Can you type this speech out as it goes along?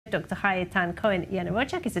Dr. Eytan Cohen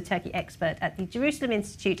Yanarocak is a Turkey expert at the Jerusalem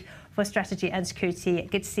Institute for Strategy and Security.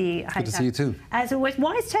 Good to see you. Good to see you too. As always,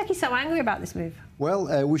 why is Turkey so angry about this move?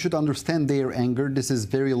 Well, we should understand their anger. This is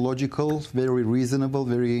very logical, very reasonable,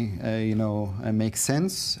 very, makes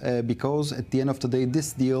sense because at the end of the day,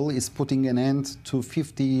 this deal is putting an end to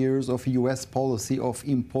 50 years of U.S. policy of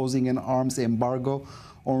imposing an arms embargo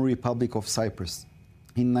on Republic of Cyprus.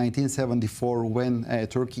 In 1974, when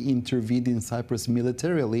Turkey intervened in Cyprus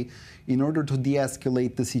militarily, in order to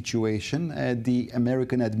de-escalate the situation, the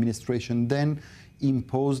American administration then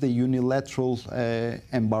imposed a unilateral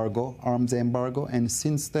embargo, arms embargo, and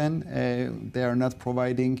since then they are not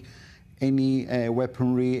providing any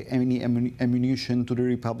weaponry, any ammunition to the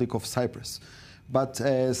Republic of Cyprus. But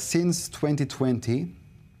since 2020,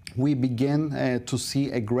 we began to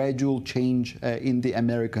see a gradual change in the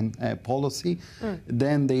American policy.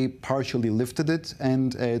 Then they partially lifted it,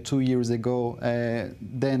 and 2 years ago,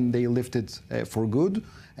 then they lifted for good,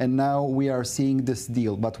 and now we are seeing this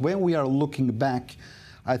deal. But when we are looking back,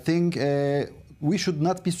 I think we should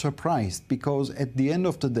not be surprised, because at the end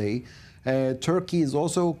of the day, Turkey is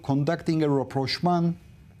also conducting a rapprochement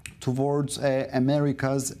towards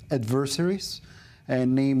America's adversaries,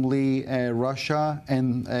 namely Russia,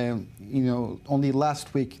 and only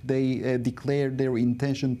last week they declared their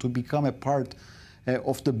intention to become a part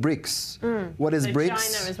of the BRICS. What is so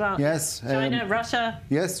BRICS? China as well. Yes. China, Russia.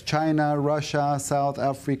 Yes, China, Russia, South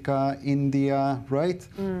Africa, India, right?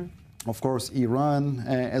 Of course, Iran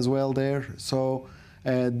as well there. So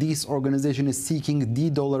this organization is seeking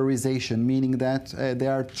de-dollarization, meaning that they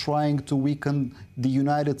are trying to weaken the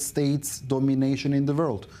United States' domination in the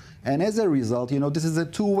world. And as a result, this is a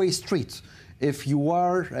two-way street. If you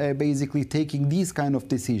are basically taking these kind of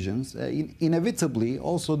decisions, inevitably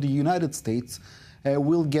also the United States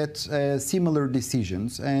will get similar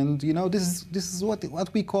decisions. And this is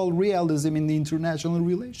what we call realism in the international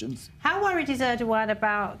relations. How worried is Erdogan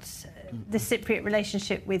about the Cypriot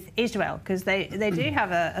relationship with Israel? Because they do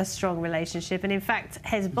have a strong relationship, and in fact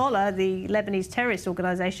Hezbollah, the Lebanese terrorist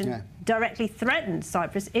organization, directly threatened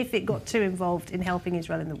Cyprus if it got too involved in helping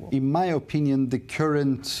Israel in the war. In my opinion, the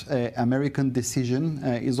current American decision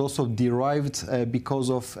is also derived because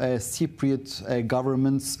of Cypriot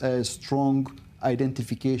government's strong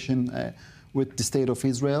identification with the state of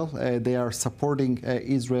Israel. They are supporting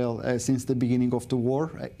Israel since the beginning of the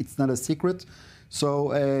war. It's not a secret.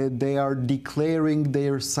 So they are declaring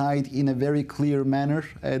their side in a very clear manner.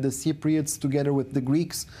 The Cypriots, together with the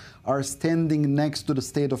Greeks, are standing next to the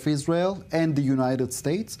state of Israel and the United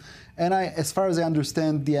States. And as far as I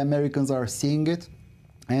understand, the Americans are seeing it.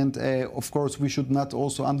 And of course, we should not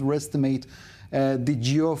also underestimate the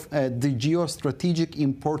geostrategic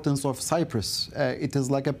importance of Cyprus. It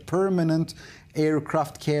is like a permanent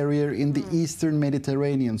aircraft carrier in the Eastern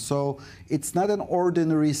Mediterranean. So it's not an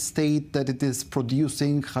ordinary state that it is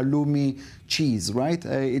producing halloumi cheese, right?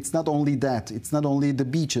 It's not only that. It's not only the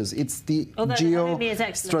beaches. It's the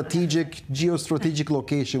geostrategic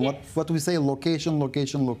location. Yes. What we say, location,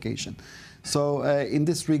 location, location. So in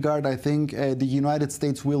this regard, I think the United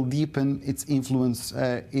States will deepen its influence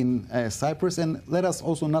in Cyprus. And let us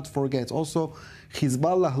also not forget, also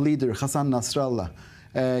Hezbollah leader Hassan Nasrallah,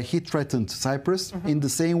 he threatened Cyprus. In the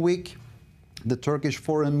same week, the Turkish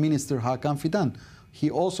Foreign Minister Hakan Fidan, he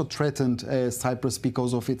also threatened Cyprus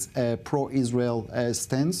because of its pro-Israel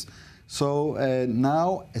stance. So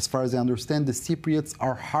now, as far as I understand, the Cypriots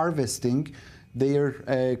are harvesting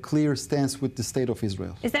their clear stance with the state of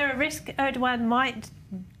Israel. Is there a risk Erdogan might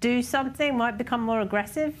do something, might become more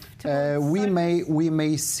aggressive? We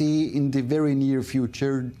may see in the very near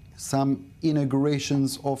future some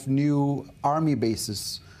inaugurations of new army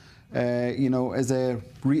bases, as a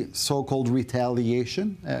so-called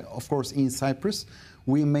retaliation. Of course, in Cyprus,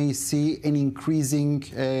 we may see an increasing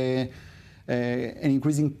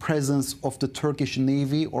presence of the Turkish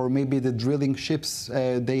Navy, or maybe the drilling ships.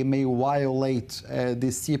 They may violate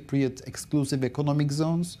the Cypriot exclusive economic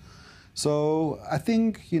zones. So I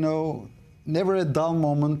think, never a dull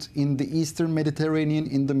moment in the Eastern Mediterranean,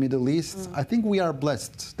 in the Middle East. I think we are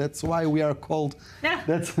blessed. That's why we are called.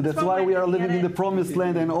 That's why we are living in the promised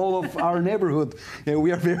land, and all of our neighborhood.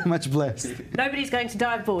 We are very much blessed. Nobody's going to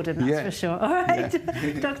die of boredom, that's for sure. All right.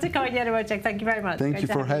 Dr. Cohen Yanarocak, thank you very much. Thank you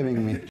for having me.